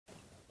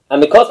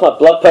And because my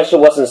blood pressure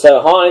wasn't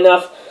so high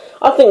enough,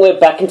 I think we're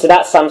back into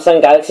that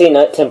Samsung Galaxy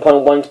Note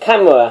 10.1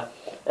 camera.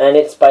 And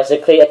it's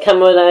basically a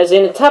camera that is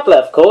in a tablet,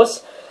 of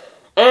course.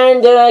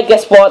 And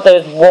guess what?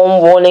 There's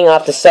one warning I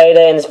have to say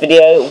there in this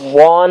video.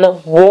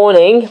 One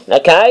warning,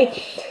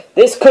 okay?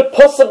 This could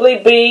possibly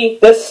be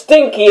the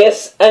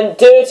stinkiest and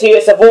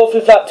dirtiest of all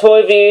flip-flap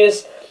toy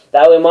reviews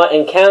that we might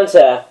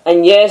encounter.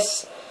 And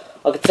yes,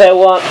 I can tell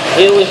you what,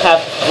 here we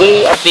have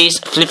 3 of these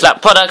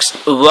flip-flap products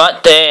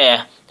right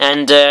there.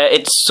 And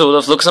it sort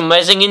of looks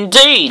amazing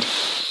indeed.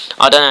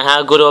 I don't know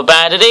how good or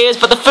bad it is,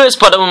 but the first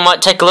product we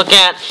might take a look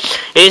at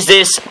is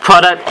this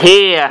product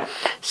here.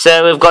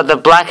 So we've got the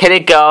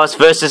black-headed gulls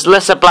versus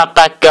lesser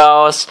blackback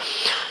gulls.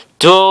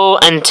 Dual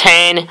and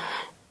 10,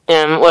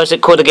 what is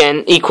it called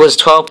again? Equals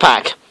 12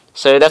 pack.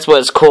 So that's what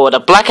it's called.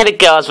 A black-headed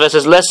gulls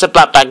versus lesser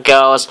blackback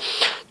gulls.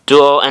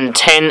 Dual and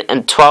 10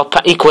 and 12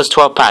 pack equals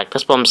 12 pack.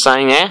 That's what I'm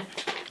saying there.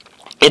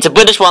 It's a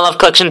British Wildlife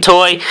Collection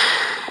toy.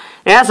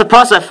 It has a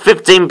price of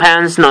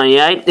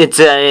 £15.98. It's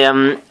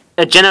a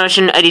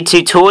Generation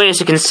 82 toy, as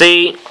you can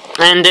see,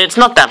 and it's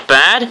not that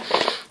bad.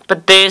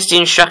 But there's the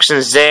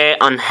instructions there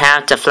on how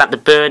to flap the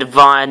bird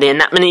via the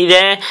anatomy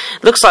there.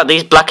 Looks like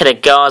these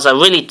black-headed gulls are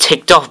really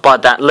ticked off by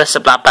that lesser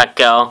blackback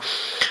gull,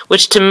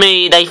 which to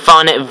me, they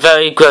find it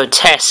very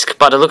grotesque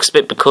by the looks of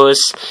it,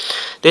 because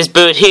this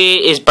bird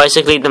here is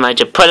basically the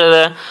major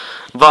predator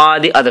via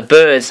the other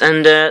birds.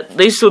 And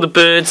these sort of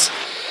birds,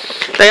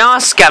 they are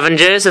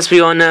scavengers, as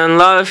we all know and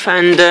love,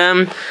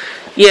 and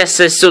yes,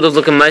 they sort of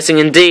look amazing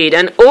indeed.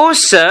 And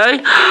also,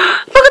 look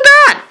at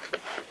that!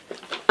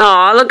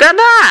 Oh, look at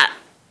that!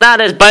 That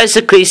is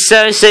basically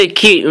so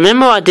cute.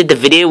 Remember I did the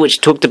video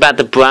which talked about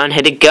the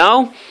brown-headed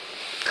gull?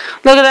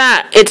 Look at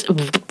that! It's,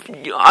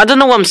 I don't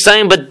know what I'm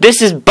saying, but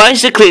this is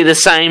basically the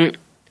same,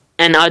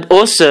 and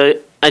also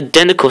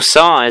identical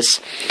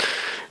size.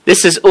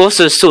 This is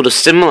also sort of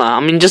similar. I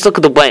mean, just look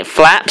at the way it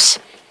flaps.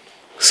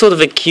 Sort of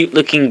a cute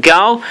looking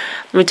gull.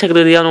 Let me take a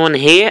look at the other one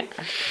here.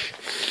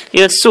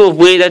 Yeah, it's sort of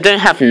weird. They don't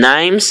have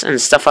names and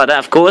stuff like that,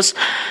 of course.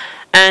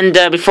 And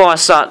before I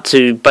start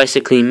to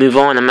basically move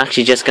on, I'm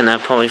actually just going to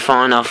probably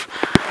find off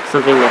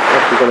something that's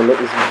actually going to make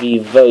this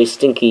review very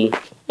stinky.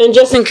 And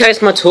just in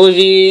case my toy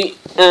review,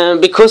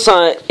 because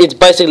it's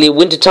basically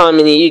winter time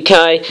in the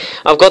UK,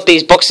 I've got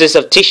these boxes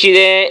of tissue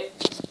there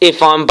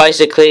if I'm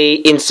basically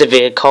in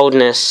severe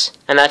coldness.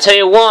 And I tell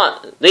you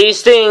what,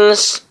 these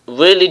things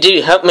really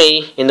do help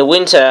me in the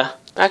winter.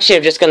 Actually,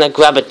 I'm just going to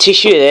grab a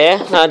tissue there.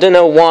 I don't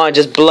know why I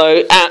just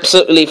blow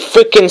absolutely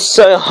freaking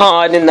so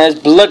hard in those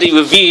bloody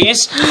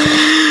reviews.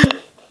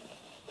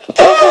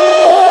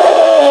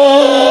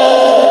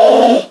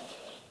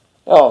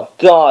 Oh,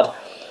 God.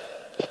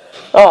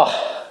 Oh,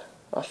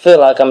 I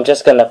feel like I'm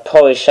just going to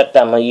probably shut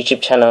down my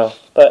YouTube channel.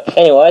 But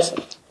anyways,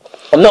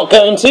 I'm not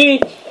going to,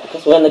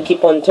 because we're going to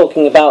keep on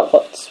talking about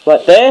what's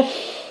right there.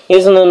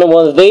 Here's another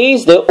one of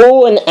these. They're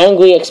all in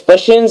angry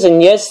expressions,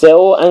 and yes, they're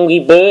all angry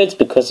birds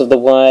because of the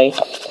way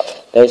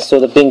they're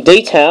sort of being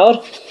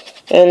detailed.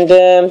 And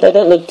they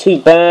don't look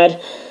too bad.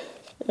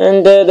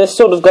 And they've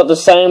sort of got the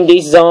same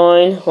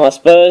design, I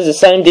suppose, the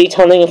same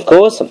detailing, of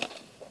course.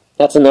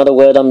 That's another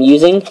word I'm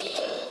using.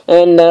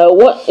 And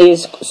what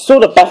is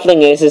sort of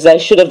baffling is they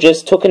should have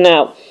just taken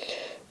out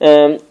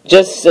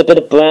just a bit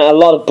of brown, a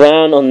lot of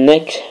brown on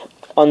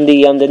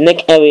the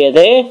neck area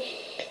there.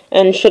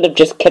 And should have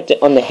just kept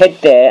it on the head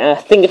there. I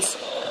think it's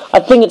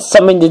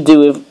something to do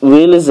with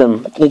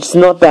realism. It's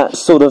not that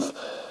sort of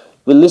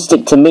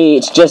realistic to me.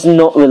 It's just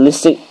not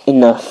realistic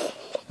enough.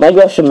 Maybe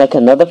I should make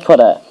another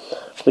product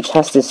which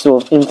has this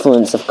sort of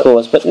influence, of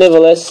course. But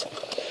nevertheless,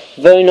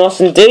 very nice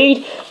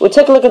indeed. We'll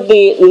take a look at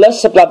the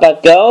lesser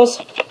blackback gulls.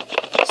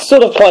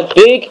 Sort of quite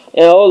big.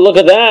 Oh, look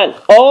at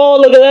that. Oh,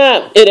 look at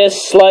that. It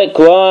is slate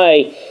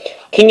grey.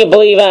 Can you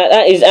believe that?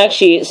 That is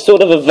actually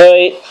sort of a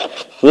very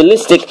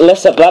realistic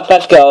lesser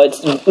blackback gull.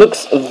 It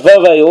looks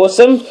very, very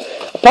awesome.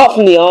 Apart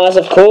from the eyes,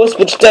 of course,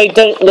 which they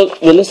don't look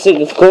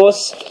realistic, of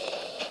course.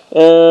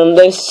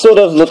 They sort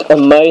of look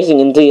amazing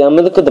indeed. I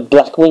mean, look at the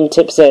black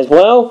wingtips there as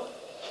well.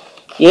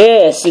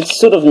 Yes, it's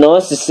sort of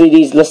nice to see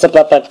these lesser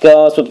blackback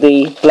gulls with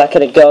the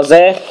black-headed gulls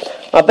there.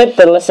 I bet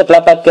the lesser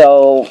blackback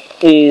gull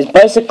is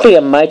basically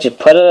a major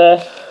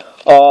predator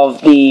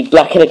of the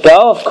black-headed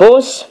gull, of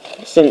course,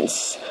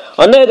 since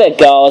I know they're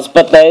gulls,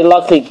 but they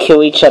likely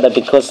kill each other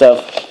because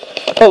of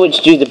probably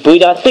due to the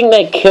breed. I think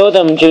they kill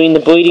them during the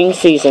breeding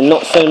season,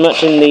 not so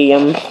much in the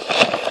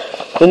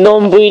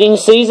non-breeding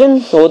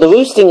season or the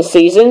roosting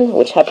season,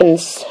 which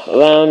happens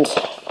around,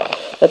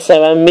 let's say,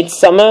 around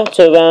midsummer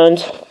to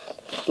around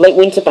late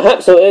winter,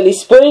 perhaps, or early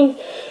spring.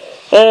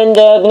 And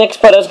the next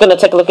product, I was going to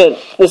take a look at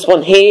this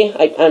one here,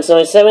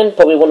 £8.97,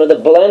 probably one of the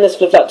blandest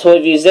flip-flap toy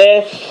reviews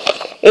there.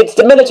 It's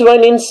the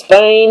Mediterranean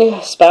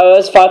Spain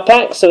Sparrows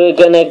 5-pack, so we're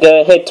going to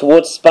go ahead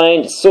towards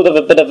Spain. It's sort of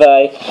a bit of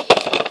a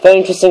very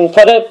interesting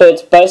product, but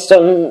it's based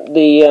on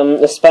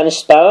the Spanish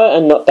sparrow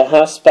and not the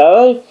house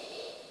sparrow.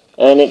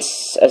 And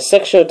it's a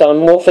sexual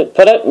dimorphic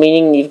product,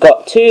 meaning you've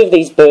got 2 of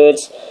these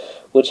birds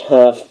which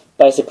have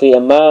basically a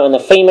male and a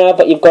female,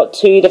 but you've got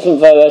 2 different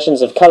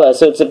variations of colour.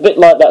 So it's a bit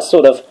like that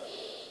sort of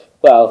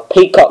well,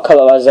 peacock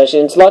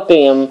colorization. It's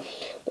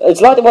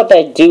like what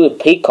they do with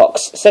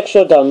peacocks,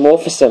 sexual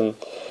dimorphism,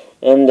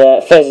 and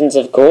pheasants,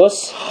 of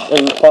course,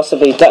 and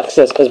possibly ducks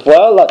as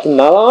well, like the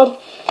mallard.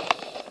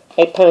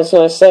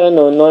 £8.97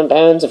 or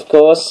 £9, of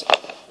course.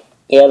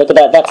 Yeah, look at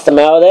that. That's the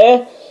male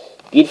there.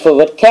 Beautiful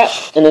red cap,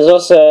 and there's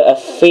also a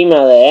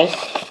female there,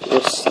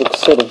 which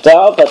looks sort of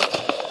dull, but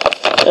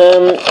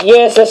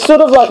yes, they're sort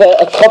of like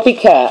a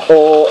copycat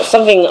or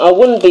something. I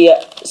wouldn't be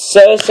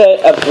so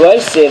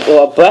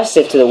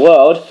abrasive to the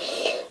world,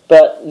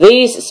 but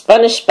these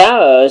Spanish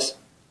sparrows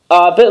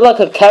are a bit like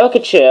a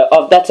caricature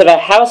of that of a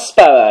house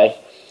sparrow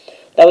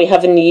that we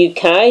have in the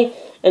UK,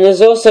 and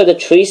there's also the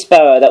tree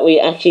sparrow that we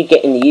actually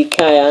get in the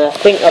UK, and I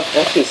think I've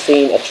actually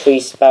seen a tree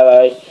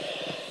sparrow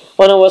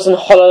when I was on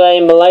holiday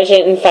in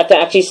Malaysia. In fact,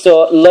 I actually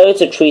saw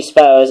loads of tree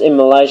sparrows in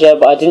Malaysia,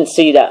 but I didn't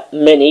see that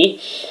many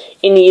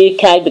in the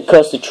UK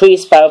because the tree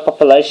sparrow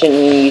population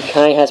in the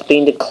UK has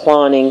been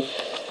declining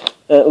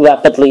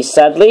rapidly,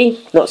 sadly.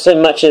 Not so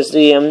much as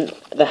I'm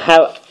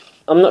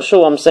not sure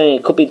what I'm saying.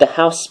 It could be the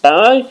house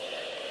sparrow.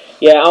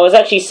 Yeah, I was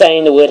actually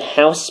saying the word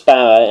house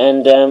sparrow,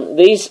 and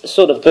these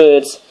sort of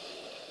birds,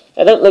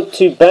 they don't look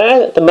too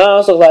bad. The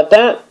males look like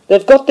that.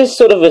 They've got this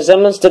sort of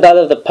resemblance to that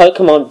of the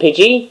Pokemon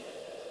Pidgey,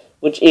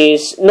 which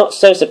is not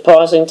so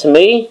surprising to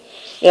me.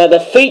 The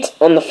feet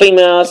on the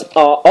females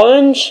are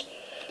orange,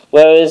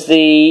 whereas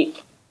the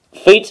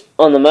feet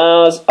on the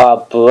males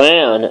are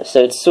brown.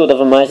 So it's sort of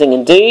amazing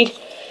indeed.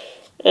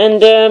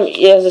 And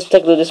yeah, let's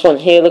take a look at this one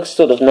here. Looks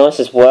sort of nice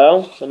as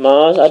well. The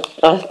males,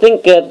 I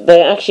think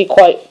they're actually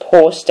quite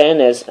poor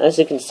standers. As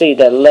you can see,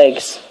 their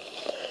legs,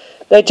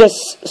 they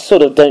just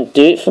sort of don't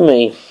do it for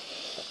me.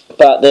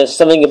 But there's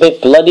something a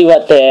bit bloody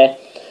right there.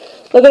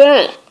 Look at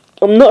that.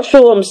 I'm not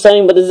sure what I'm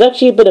saying, but there's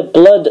actually a bit of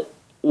blood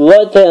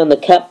right there on the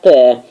cap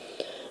there.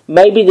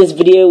 Maybe this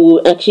video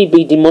will actually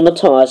be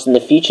demonetized in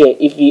the future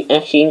if you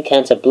actually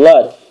encounter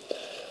blood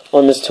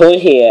on this toy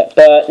here.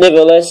 But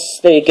nevertheless,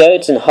 there you go.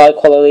 It's in high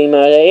quality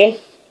mode here.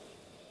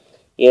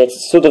 Yeah,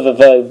 it's sort of a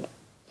very,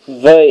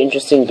 very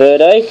interesting bird,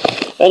 eh?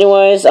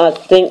 Anyways, I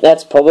think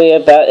that's probably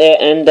about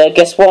it. And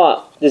guess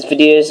what? This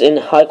video is in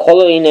high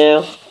quality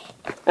now.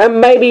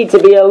 And maybe to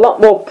be a lot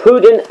more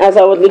prudent, as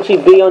I would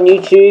literally be on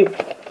YouTube,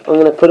 I'm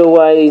going to put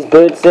away these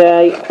birds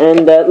there,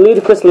 and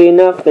ludicrously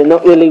enough, they're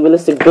not really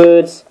realistic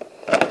birds.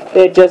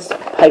 They're just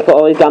paper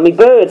origami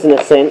birds in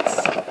a sense.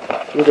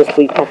 We'll just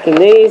be packing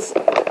these.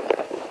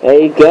 There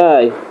you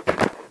go.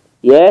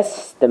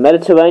 Yes, the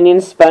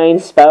Mediterranean Spain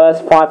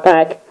Sparrows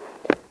 5-pack.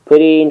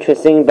 Pretty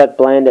interesting but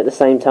bland at the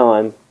same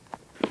time.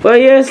 Well,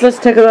 yes, let's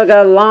take a look at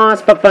our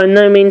last but by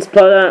no means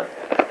product.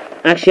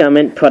 Actually, I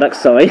meant product,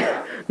 sorry.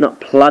 Not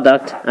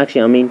product.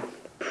 Actually, I mean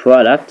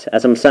product,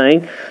 as I'm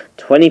saying.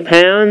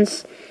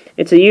 £20.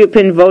 It's a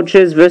European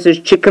Vultures versus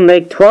Chicken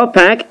Leg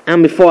 12-pack,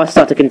 and before I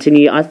start to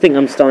continue, I think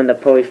I'm starting to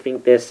probably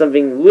think there's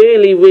something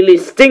really, really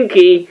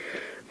stinky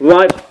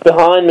right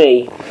behind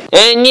me.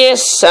 And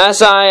yes,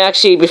 as I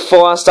actually,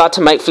 before I start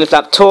to make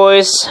flip-flap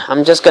toys,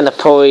 I'm just going to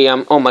probably,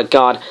 oh my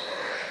god.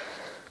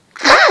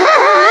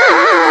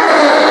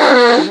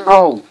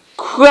 Oh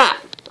crap,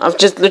 I've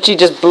just literally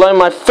just blown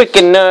my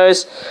freaking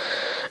nose,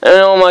 and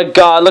oh my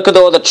god, look at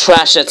all the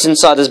trash that's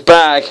inside this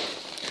bag.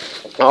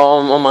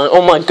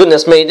 Oh my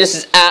goodness me, this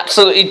is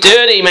absolutely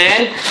dirty,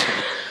 man.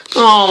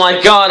 Oh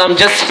my god, I'm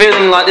just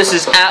feeling like this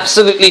is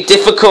absolutely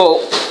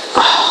difficult.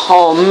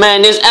 Oh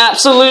man, this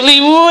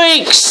absolutely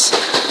reeks.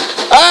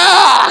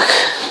 Ah!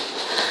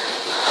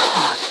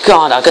 Oh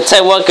god, I can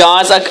tell you what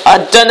guys, I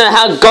don't know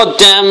how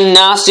goddamn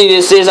nasty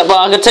this is, but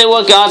I can tell you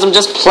what guys, I'm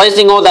just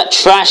placing all that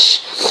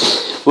trash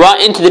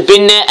right into the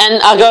bin there,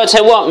 and I gotta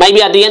tell you what,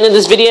 maybe at the end of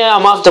this video I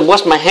might have to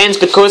wash my hands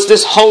because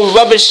this whole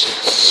rubbish,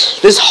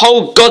 this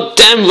whole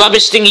goddamn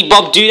rubbish thingy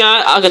bob do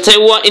that. I gotta tell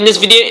you what, in this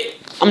video,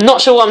 I'm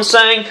not sure what I'm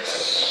saying,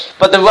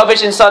 but the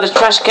rubbish inside this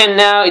trash can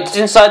now, it's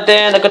inside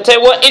there, and I gotta tell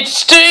you what, it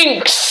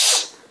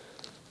stinks!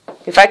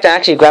 In fact, I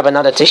actually grab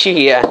another tissue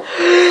here.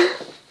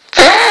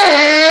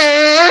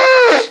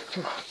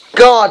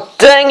 God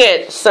dang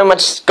it! So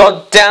much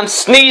goddamn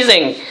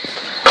sneezing!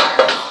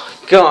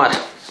 God.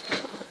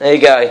 There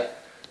you go.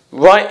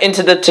 Right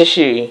into the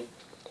tissue.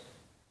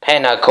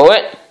 Pen, I call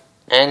it.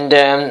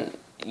 And,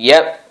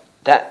 yep,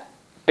 that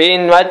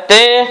bin right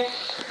there,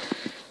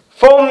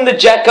 from the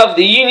Jack of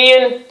the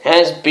Union,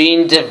 has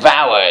been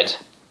devoured.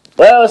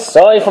 Well,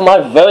 sorry for my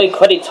very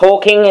cruddy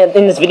talking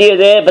in this video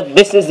there, but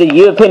this is the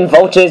European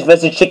Vultures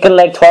versus Chicken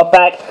Leg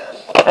 12-pack,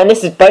 and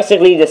this is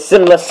basically the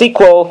similar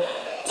sequel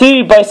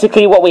to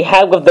basically what we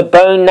had with the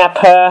Bone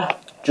Napper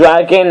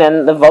Dragon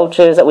and the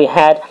Vultures that we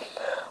had,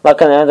 like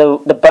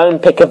the Bone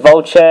Picker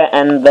Vulture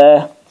and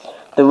the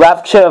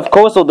Rapture, of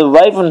course, or the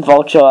Raven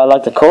Vulture, I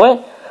like to call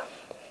it.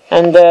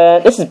 And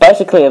this is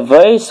basically a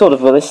very sort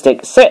of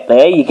realistic set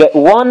there. You get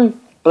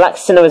one black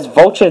cinereous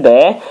vulture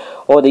there,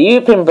 or the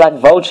European Black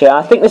Vulture.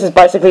 I think this is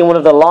basically one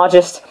of the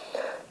largest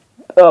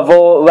of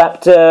all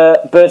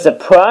raptor birds of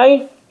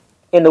prey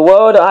in the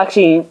world, or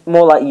actually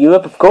more like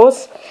Europe, of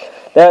course.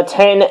 There are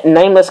 10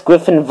 nameless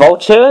griffin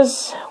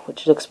vultures,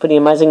 which looks pretty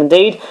amazing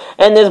indeed.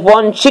 And there's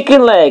 1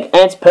 chicken leg,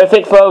 and it's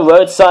perfect for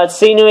roadside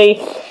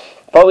scenery.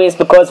 Probably it's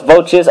because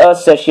vultures are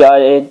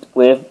associated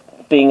with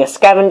being a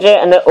scavenger,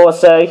 and they're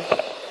also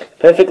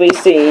perfectly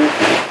seen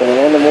when an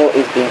animal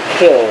is being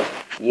killed.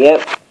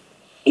 Yep,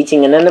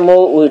 eating an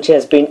animal which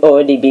has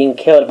already been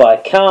killed by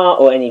a car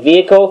or any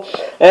vehicle,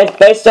 and it's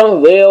based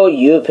on real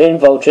European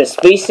vulture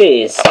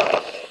species.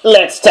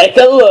 Let's take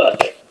a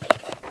look.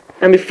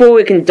 And before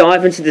we can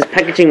dive into this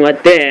packaging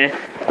right there,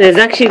 there's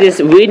actually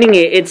this reading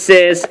here. It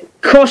says,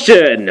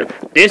 "Caution!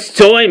 This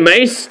toy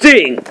may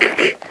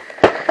stink."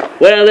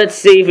 Well, let's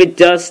see if it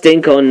does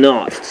stink or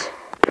not.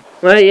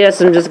 Well, yes,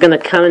 I'm just going to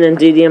come in and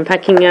do the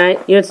unpacking now.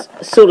 What's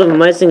sort of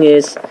amazing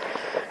is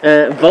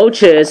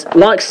vultures,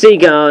 like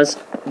seagulls,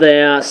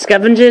 they are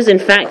scavengers. In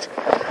fact,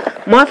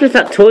 my Flip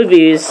Out toy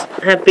reviews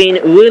have been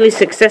really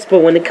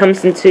successful when it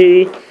comes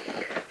into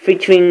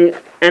featuring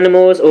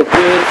animals or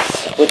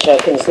birds which are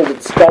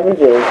considered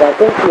scavengers. I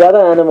think the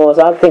other animals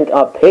are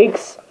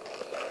pigs,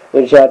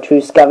 which are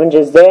true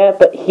scavengers there.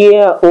 But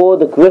here, all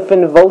the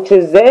griffin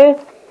vultures there,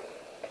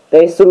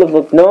 they sort of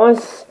look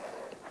nice.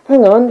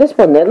 Hang on, this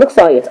one there, looks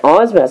like its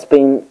eyes must have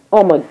been...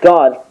 Oh my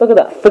god, look at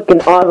that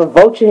freaking eye of a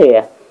vulture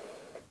here.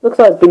 Looks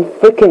like it's been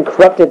freaking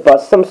corrupted by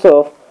some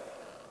sort of...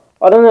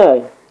 I don't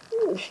know.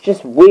 It's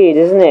just weird,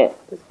 isn't it?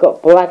 It's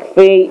got black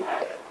feet,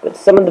 but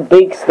some of the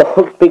beaks, the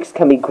hook beaks,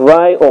 can be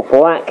grey or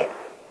black.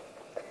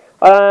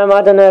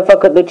 I don't know if I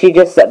could literally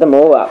just set them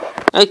all up.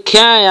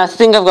 Okay, I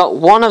think I've got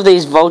one of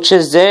these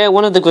vultures there.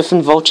 One of the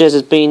griffin vultures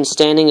has been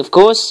standing, of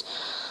course.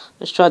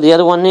 Let's try the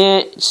other one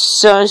there.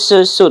 It's so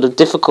sort of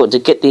difficult to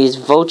get these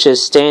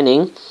vultures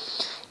standing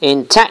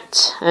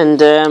intact. And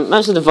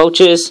most of the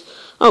vultures...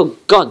 Oh,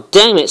 god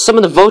damn it. Some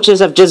of the vultures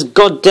have just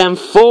goddamn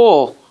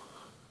fallen.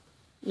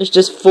 It's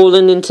just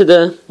fallen into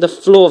the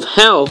floor of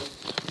hell.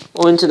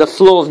 Or into the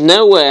floor of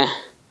nowhere.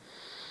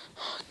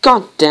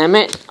 God damn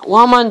it.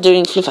 Why am I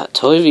doing Flip Out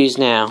toy reviews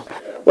now?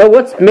 Well,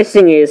 what's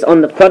missing is,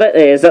 on the product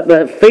there, is that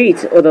the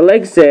feet or the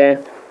legs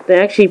there,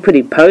 they're actually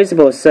pretty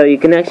poseable, so you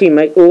can actually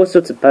make all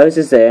sorts of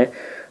poses there.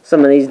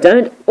 Some of these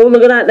don't. Oh,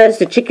 look at that, there's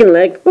the chicken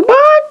leg.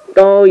 What?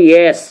 Oh,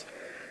 yes.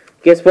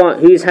 Guess what?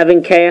 Who's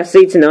having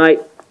KFC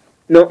tonight?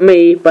 Not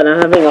me, but I'm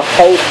having a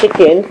whole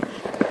chicken.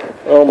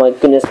 Oh my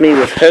goodness me,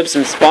 with herbs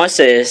and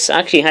spices. I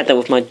actually had that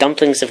with my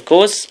dumplings, of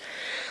course.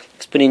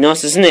 Looks pretty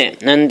nice, isn't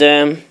it? And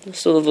it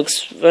sort of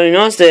looks very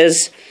nice.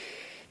 There's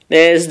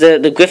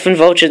the griffin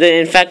vulture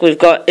there. In fact, we've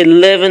got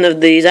 11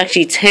 of these,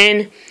 actually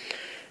 10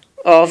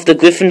 of the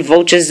griffin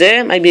vultures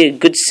there. Maybe a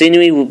good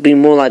scenery would be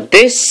more like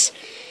this,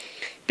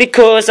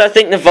 because I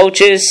think the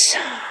vultures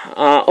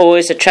are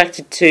always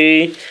attracted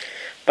to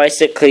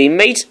basically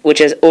meat which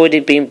has already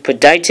been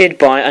predated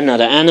by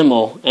another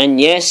animal. And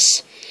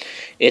yes,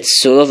 it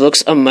sort of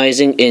looks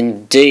amazing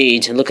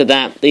indeed. Look at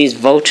that. These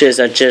vultures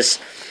are just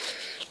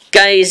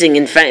gazing.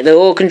 In fact, they're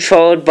all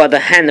controlled by the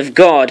hand of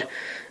God.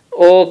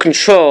 All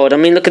controlled. I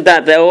mean, look at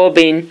that. They're all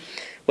being...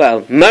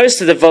 Well,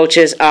 most of the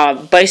vultures are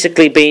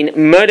basically being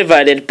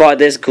motivated by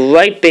this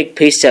great big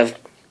piece of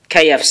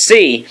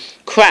KFC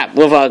crap,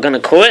 whatever I'm going to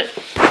call it.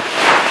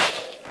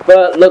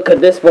 But look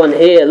at this one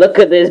here. Look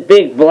at this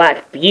big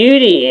black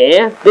beauty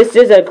here. This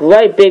is a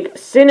great big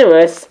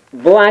sinuous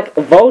black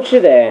vulture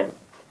there.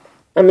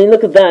 I mean,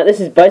 look at that. This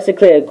is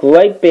basically a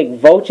great big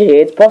vulture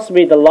here. It's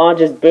possibly the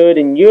largest bird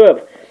in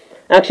Europe.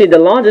 Actually, the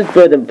largest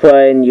bird of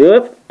prey in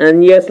Europe.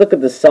 And yes, look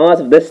at the size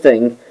of this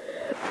thing.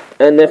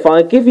 And if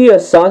I give you a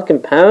size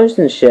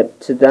comparisonship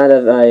to that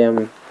of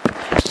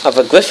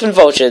a griffin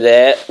vulture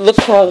there, look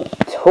how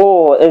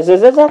tall. There's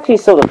actually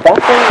sort of back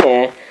in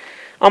there.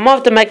 I might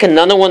have to make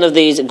another one of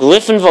these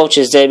griffin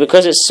vultures there,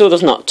 because it's sort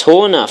of not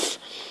tall enough.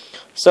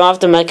 So I have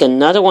to make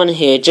another one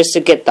here just to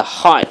get the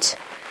height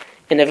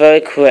in a very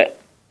correct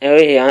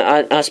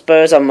area. I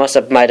suppose I must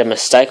have made a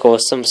mistake or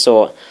some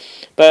sort.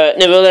 But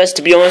nevertheless,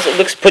 to be honest, it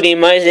looks pretty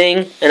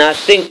amazing. And I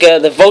think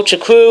the vulture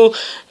crew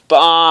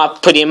are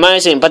pretty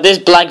amazing. But this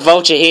black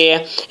vulture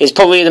here is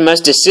probably the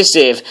most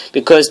decisive,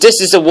 because this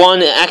is the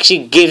one that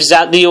actually gives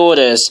out the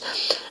orders.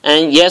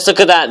 And yes, look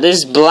at that.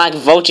 This black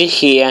vulture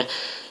here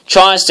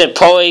tries to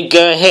probably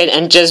go ahead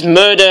and just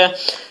murder,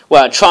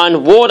 well, try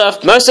and ward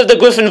off most of the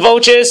griffin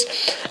vultures.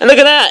 And look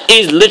at that.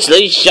 He's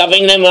literally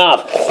shoving them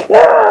up.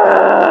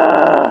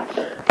 Ah!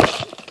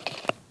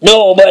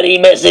 Nobody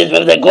messes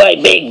with the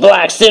great big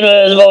black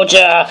sinuous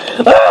vulture.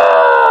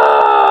 Ah!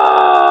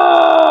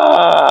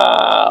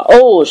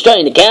 Oh, straight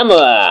in the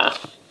camera.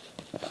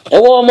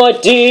 And what I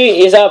might do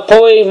is I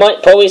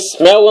might probably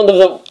smell one of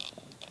the...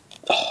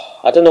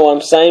 I don't know what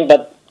I'm saying,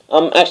 but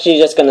I'm actually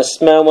just going to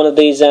smell one of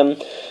these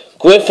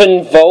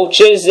griffin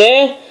vultures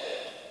there.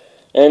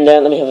 And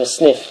let me have a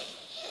sniff.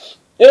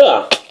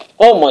 Ugh.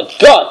 Oh my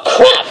god,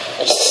 crap!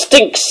 It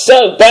stinks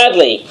so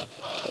badly.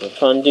 I'll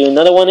try and do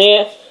another one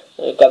here.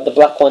 I've got the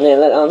black one here.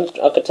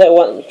 I could tell you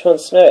what, I'm trying to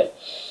smell it.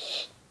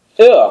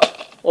 Ugh.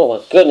 Oh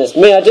my goodness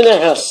me, I don't know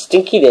how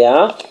stinky they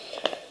are.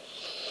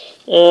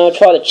 I'll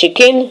try the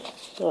chicken,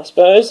 I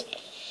suppose.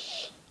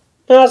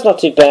 That's not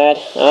too bad.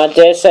 I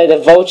dare say the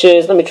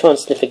vultures. Let me try and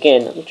sniff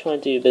again. Let me try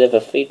and do a bit of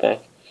a feedback.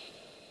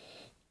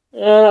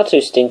 Not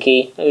too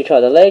stinky. Let me try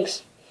the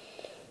legs.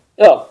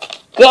 Oh,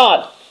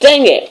 God,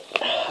 dang it!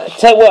 I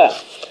tell you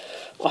what.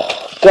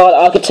 Oh, God,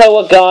 I can tell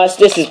what, guys.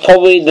 This is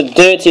probably the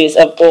dirtiest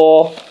of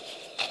all.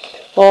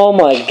 Oh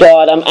my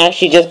God, I'm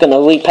actually just gonna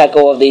repack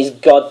all of these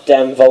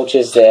goddamn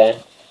vultures there.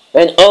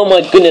 And oh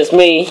my goodness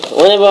me,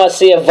 whenever I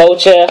see a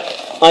vulture,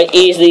 I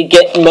easily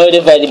get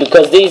motivated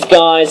because these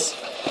guys,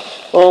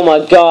 oh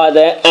my God,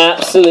 they're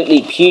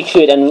absolutely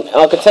putrid. And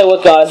I can tell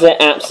what, guys, they're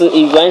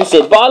absolutely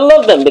rancid. But I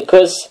love them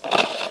because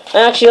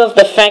I actually love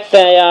the fact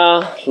they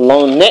are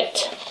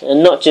long-necked.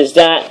 And not just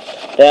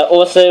that, they're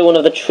also one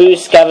of the true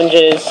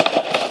scavengers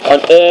on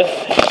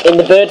Earth in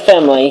the bird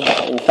family.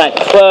 In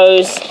fact,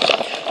 crows,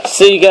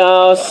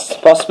 seagulls,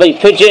 possibly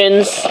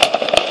pigeons,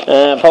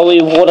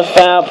 probably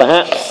waterfowl,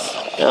 perhaps.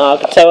 I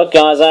can tell what,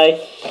 guys,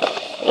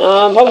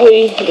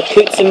 probably the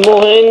coots and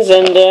moorhens,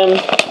 and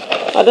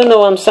I don't know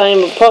what I'm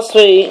saying, but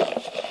possibly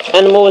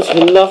animals who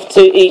love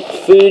to eat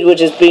food which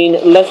has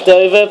been left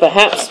over.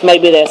 Perhaps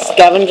maybe they're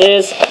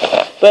scavengers,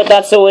 but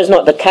that's always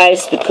not the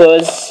case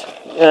because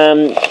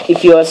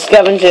if you're a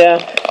scavenger,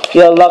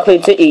 you're likely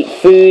to eat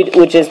food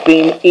which has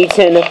been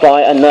eaten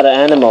by another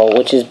animal,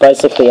 which is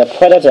basically a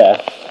predator,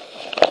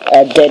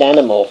 a dead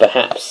animal,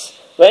 perhaps.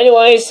 But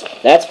anyways,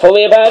 that's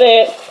probably about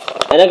it.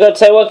 And I gotta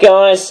tell you what,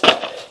 guys,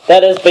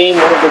 that has been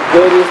one of the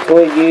dirtiest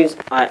toy reviews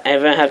I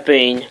ever have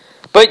been.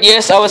 But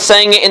yes, I was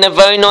saying it in a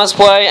very nice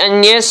way,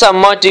 and yes, I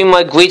might do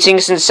my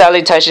greetings and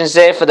salutations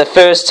there for the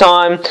first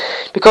time,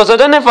 because I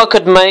don't know if I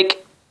could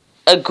make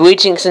a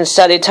greetings and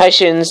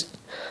salutations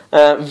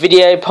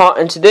video part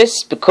into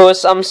this,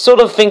 because I'm sort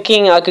of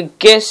thinking I could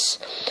guess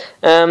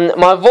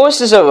my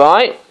voice is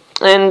alright,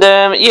 and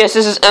yes,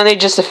 this is only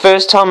just the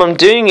first time I'm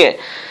doing it.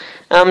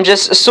 I'm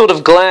just sort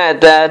of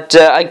glad that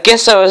I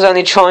guess I was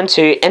only trying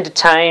to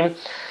entertain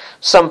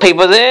some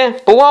people there.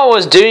 But what I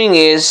was doing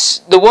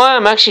is, the way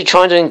I'm actually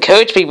trying to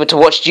encourage people to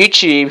watch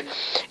YouTube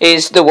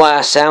is the way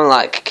I sound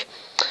like.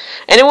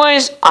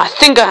 Anyways, I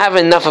think I have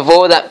enough of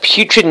all that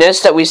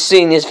putridness that we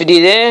see in this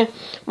video there.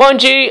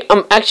 Mind you,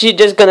 I'm actually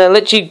just going to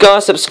let you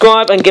guys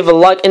subscribe and give a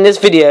like in this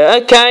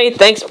video. Okay,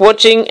 thanks for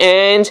watching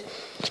and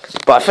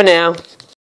bye for now.